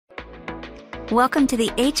Welcome to the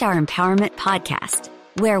HR Empowerment Podcast,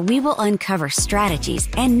 where we will uncover strategies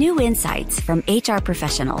and new insights from HR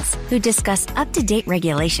professionals who discuss up-to-date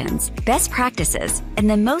regulations, best practices, and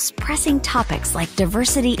the most pressing topics like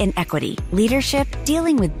diversity and equity, leadership,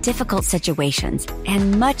 dealing with difficult situations,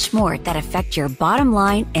 and much more that affect your bottom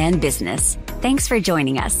line and business. Thanks for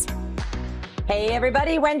joining us. Hey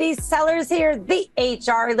everybody, Wendy Sellers here, the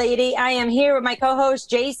HR lady. I am here with my co-host,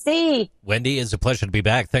 JC. Wendy, it's a pleasure to be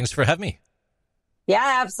back. Thanks for having me.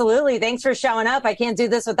 Yeah, absolutely. Thanks for showing up. I can't do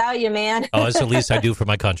this without you, man. Oh, it's the least I do for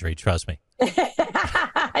my country. Trust me.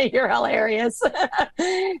 You're hilarious.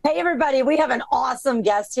 Hey, everybody. We have an awesome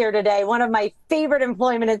guest here today. One of my favorite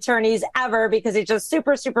employment attorneys ever because he's just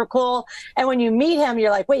super, super cool. And when you meet him,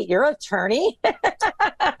 you're like, wait, you're an attorney?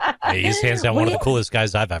 Hey, he's hands down one of the coolest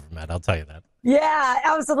guys I've ever met. I'll tell you that. Yeah,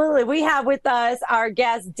 absolutely. We have with us our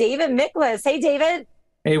guest, David Miklas. Hey, David.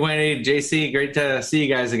 Hey, Wendy, JC. Great to see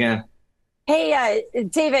you guys again. Hey,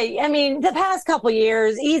 David, I mean, the past couple of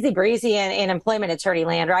years, easy breezy in employment attorney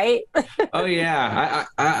land, right? Oh, yeah.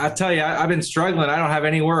 I tell you, I've been struggling. I don't have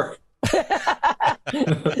any work.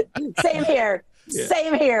 Same here. Yeah.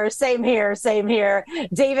 Same here.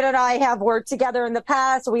 David and I have worked together in the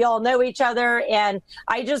past. We all know each other. And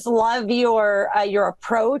I just love your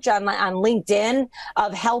approach on LinkedIn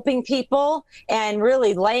of helping people and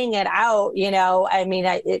really laying it out. You know, I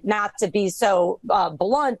mean, not to be so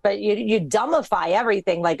blunt, but you dumbify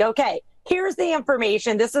everything like, OK, here's the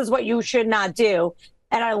information. This is what you should not do.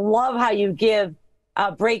 And I love how you give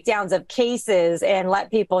breakdowns of cases and let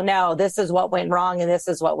people know this is what went wrong and this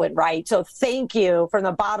is what went right. So thank you from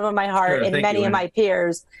the bottom of my heart and many of my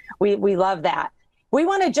peers. We love that. We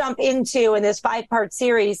want to jump into in this 5-part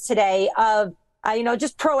series today of,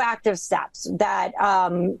 just proactive steps that,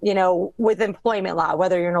 with employment law,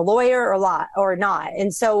 whether you're a lawyer or not.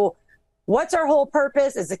 And so what's our whole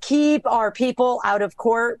purpose is to keep our people out of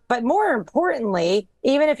court. But more importantly,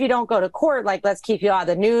 even if you don't go to court, like let's keep you out of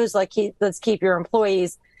the news, let's keep your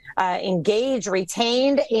employees engaged,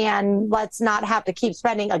 retained, and let's not have to keep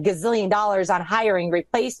spending $1 gazillion on hiring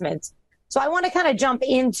replacements. So I want to kind of jump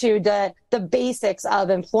into the basics of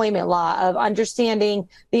employment law, of understanding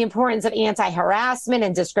the importance of anti-harassment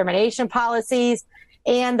and discrimination policies,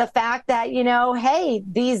 and the fact that, hey,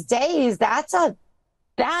 these days that's a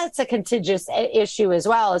contentious issue as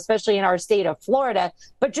well, especially in our state of Florida.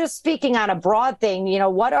 But just speaking on a broad thing,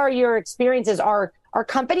 what are your experiences? Are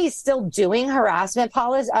companies still doing harassment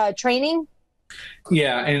policy training?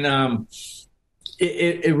 Yeah, and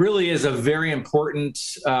it really is a very important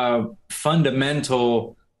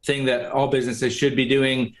fundamental thing that all businesses should be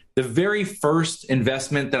doing. The very first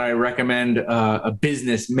investment that I recommend a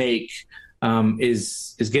business make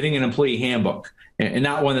is getting an employee handbook. And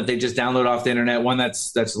not one that they just download off the internet, one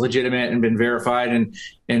that's legitimate and been verified.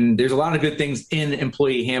 And there's a lot of good things in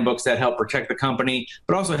employee handbooks that help protect the company,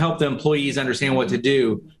 but also help the employees understand what to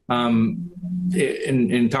do.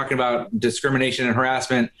 In talking about discrimination and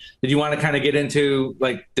harassment, did you want to kind of get into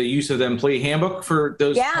like the use of the employee handbook for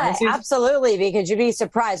those policies? Yeah, absolutely, because you'd be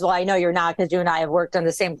surprised. Well, I know you're not, because you and I have worked on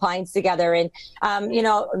the same clients together. And,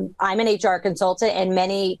 I'm an HR consultant, and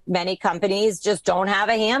many companies just don't have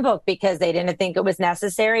a handbook because they didn't think it was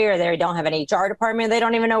necessary, or they don't have an HR department. They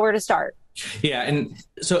don't even know where to start. Yeah. And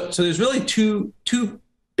so there's really two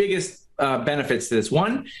biggest benefits to this.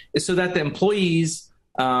 One is so that the employees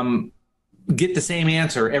get the same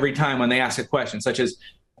answer every time when they ask a question, such as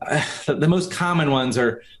the most common ones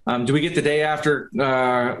are, do we get the day after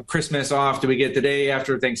Christmas off? Do we get the day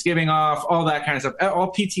after Thanksgiving off? All that kind of stuff,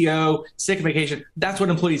 all PTO, sick vacation. That's what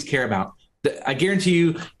employees care about. I guarantee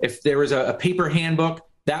you, if there was a paper handbook,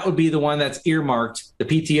 that would be the one that's earmarked, the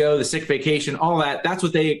PTO, the sick vacation, all that. That's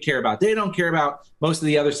what they care about. They don't care about most of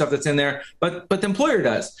the other stuff that's in there, but the employer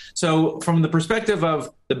does. So from the perspective of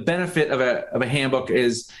the benefit of a handbook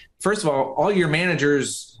is, first of all your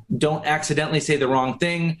managers don't accidentally say the wrong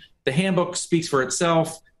thing. The handbook speaks for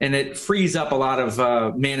itself, and it frees up a lot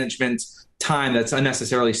of management time that's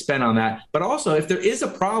unnecessarily spent on that. But also, if there is a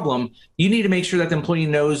problem, you need to make sure that the employee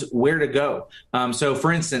knows where to go. So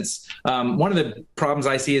for instance, one of the problems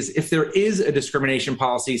I see is if there is a discrimination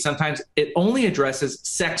policy, sometimes it only addresses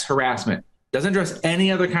sex harassment. Doesn't address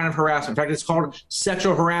any other kind of harassment. In fact, it's called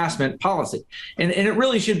sexual harassment policy. And it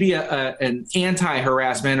really should be an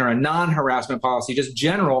anti-harassment or a non-harassment policy, just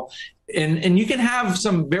general. And you can have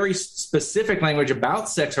some very specific language about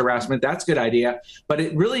sex harassment. That's a good idea. But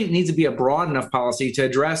it really needs to be a broad enough policy to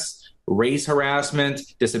address race harassment,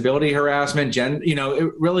 disability harassment,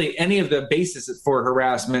 really any of the basis for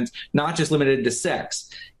harassment, not just limited to sex.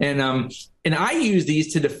 And I use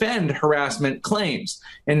these to defend harassment claims.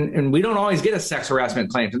 And we don't always get a sex harassment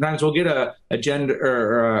claim. Sometimes we'll get a gender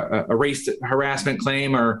or a race harassment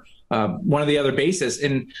claim or one of the other bases.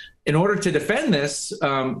 And in order to defend this,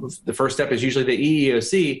 the first step is usually the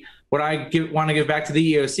EEOC. What I want to give back to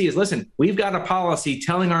the EEOC is, listen, we've got a policy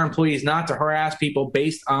telling our employees not to harass people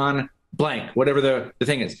based on blank, whatever the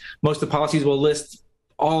thing is. Most of the policies will list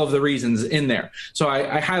all of the reasons in there. So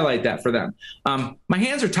I highlight that for them. My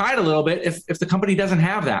hands are tied a little bit if the company doesn't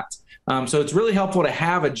have that. So it's really helpful to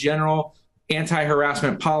have a general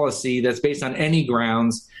anti-harassment policy that's based on any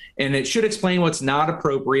grounds, and it should explain what's not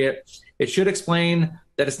appropriate. It should explain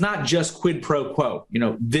that it's not just quid pro quo,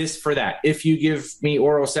 this for that. If you give me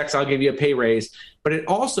oral sex, I'll give you a pay raise. But it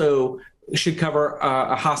also should cover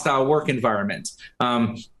a hostile work environment.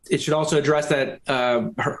 It should also address that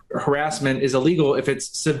harassment is illegal if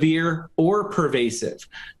it's severe or pervasive.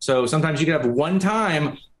 So sometimes you can have one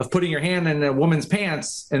time of putting your hand in a woman's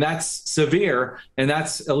pants, and that's severe, and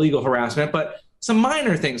that's illegal harassment. But some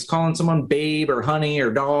minor things, calling someone babe or honey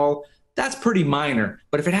or doll, that's pretty minor.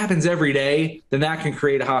 But if it happens every day, then that can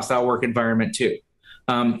create a hostile work environment too.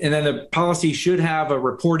 And then the policy should have a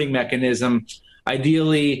reporting mechanism.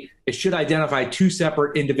 Ideally, it should identify two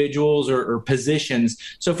separate individuals or positions.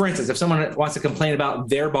 So, for instance, if someone wants to complain about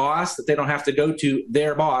their boss, that they don't have to go to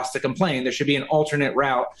their boss to complain. There should be an alternate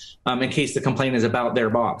route in case the complaint is about their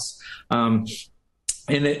boss. And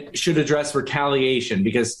it should address retaliation,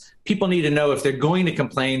 because people need to know if they're going to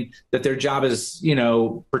complain that their job is,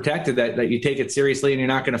 protected, that you take it seriously and you're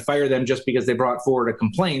not going to fire them just because they brought forward a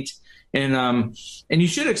complaint. And you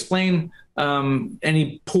should explain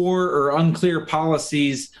any poor or unclear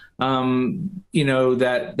policies,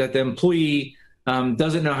 that the employee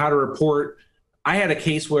doesn't know how to report. I had a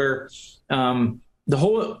case where the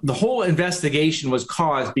whole investigation was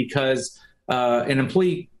caused because an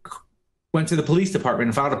employee went to the police department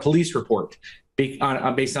and filed a police report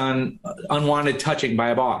based on unwanted touching by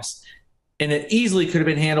a boss. And it easily could have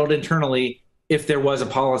been handled internally if there was a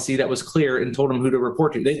policy that was clear and told them who to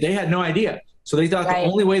report to. They had no idea. So they thought the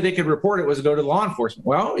only way they could report it was to go to law enforcement.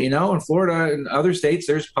 Well, in Florida and other states,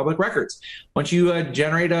 there's public records. Once you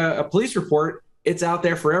generate a police report, it's out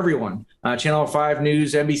there for everyone. Channel 5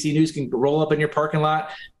 News, NBC News can roll up in your parking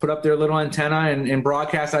lot, put up their little antenna and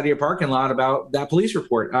broadcast out of your parking lot about that police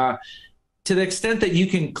report. To the extent that you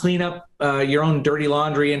can clean up your own dirty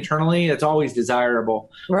laundry internally, it's always desirable.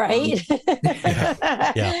 Right.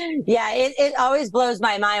 Yeah. It always blows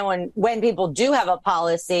my mind when people do have a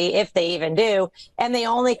policy, if they even do, and they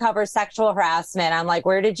only cover sexual harassment. I'm like,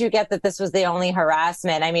 where did you get that this was the only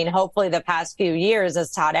harassment? I mean, hopefully the past few years has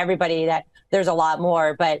taught everybody that there's a lot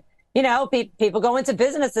more, but people go into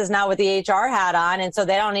businesses now with the HR hat on, and so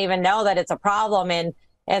they don't even know that it's a problem.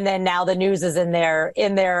 And then now the news is in their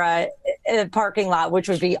parking lot, which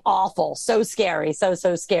would be awful. So scary. So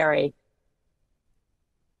scary.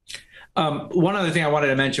 One other thing I wanted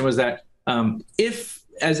to mention was that if,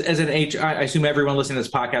 as an HR, I assume everyone listening to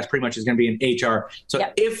this podcast pretty much is going to be in HR. So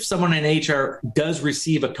if someone in HR does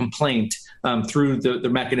receive a complaint through the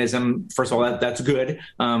mechanism, first of all, that's good.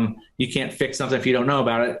 You can't fix something if you don't know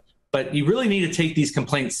about it. But you really need to take these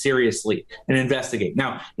complaints seriously and investigate.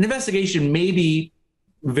 Now, an investigation may be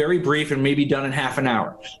very brief and maybe done in half an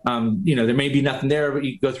hour. There may be nothing there, but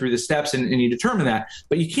you go through the steps and you determine that,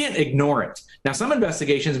 but you can't ignore it. Now, some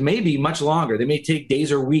investigations may be much longer. They may take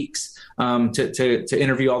days or weeks to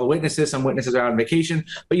interview all the witnesses. Some witnesses are out on vacation,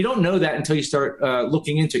 but you don't know that until you start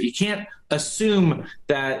looking into it. You can't assume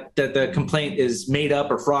that the complaint is made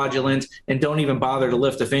up or fraudulent and don't even bother to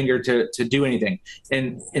lift a finger to do anything.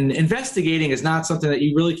 And investigating is not something that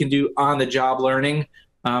you really can do on the job learning.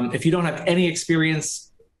 If you don't have any experience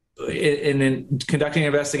in conducting an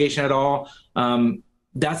investigation at all,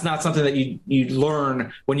 that's not something that you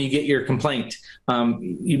learn when you get your complaint.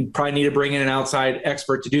 You probably need to bring in an outside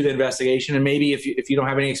expert to do the investigation. And maybe if you don't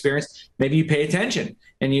have any experience, maybe you pay attention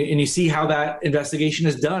and you see how that investigation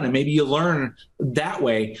is done, and maybe you learn that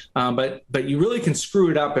way. But you really can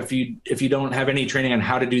screw it up if you don't have any training on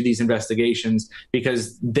how to do these investigations,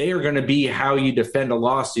 because they are going to be how you defend a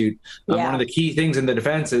lawsuit. One of the key things in the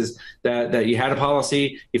defense is that you had a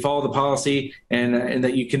policy, you followed the policy, and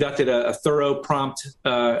that you conducted a thorough, prompt,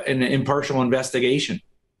 and impartial investigation.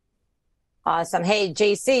 Awesome. Hey,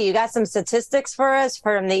 JC, you got some statistics for us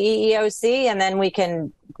from the EEOC, and then we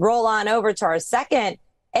can roll on over to our second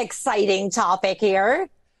exciting topic here.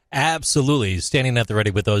 Absolutely. Standing at the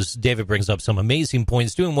ready with those. David brings up some amazing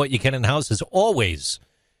points. Doing what you can in-house is always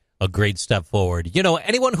a great step forward. You know,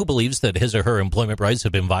 anyone who believes that his or her employment rights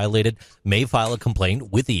have been violated may file a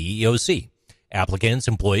complaint with the EEOC. Applicants,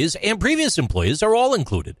 employees, and previous employees are all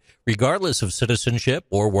included, regardless of citizenship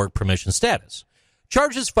or work permission status.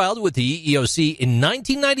 Charges filed with the EEOC in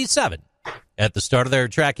 1997, at the start of their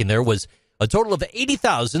tracking there, was a total of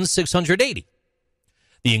 80,680.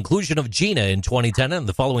 The inclusion of Gina in 2010 and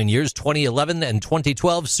the following years, 2011 and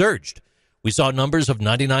 2012, surged. We saw numbers of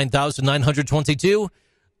 99,922,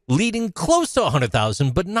 leading close to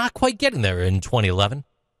 100,000, but not quite getting there in 2011.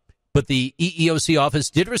 But the EEOC office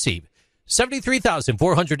did receive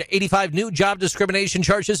 73,485 new job discrimination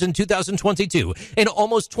charges in 2022, an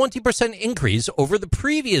almost 20% increase over the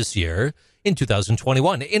previous year in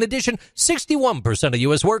 2021. In addition, 61% of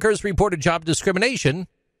U.S. workers reported job discrimination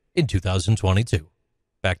in 2022.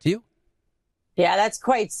 Back to you. Yeah, that's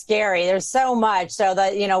quite scary. There's so much. So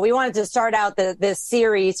that, we wanted to start out this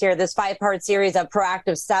series here, this 5-part series of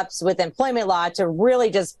proactive steps with employment law to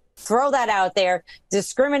really just throw that out there.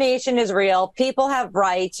 Discrimination is real. People have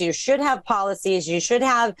rights. You should have policies. You should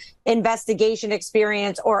have investigation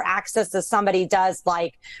experience or access to somebody does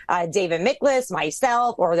like David Miklas,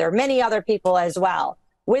 myself, or there are many other people as well.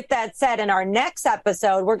 With that said, in our next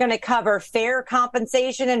episode, we're going to cover fair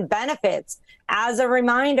compensation and benefits. As a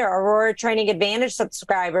reminder, Aurora Training Advantage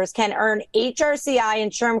subscribers can earn HRCI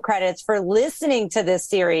and SHRM credits for listening to this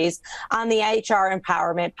series on the HR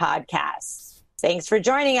Empowerment Podcast. Thanks for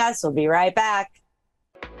joining us. We'll be right back.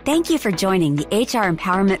 Thank you for joining the HR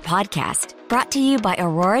Empowerment Podcast, brought to you by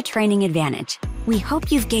Aurora Training Advantage. We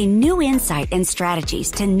hope you've gained new insight and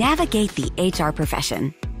strategies to navigate the HR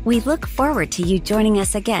profession. We look forward to you joining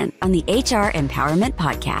us again on the HR Empowerment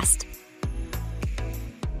Podcast.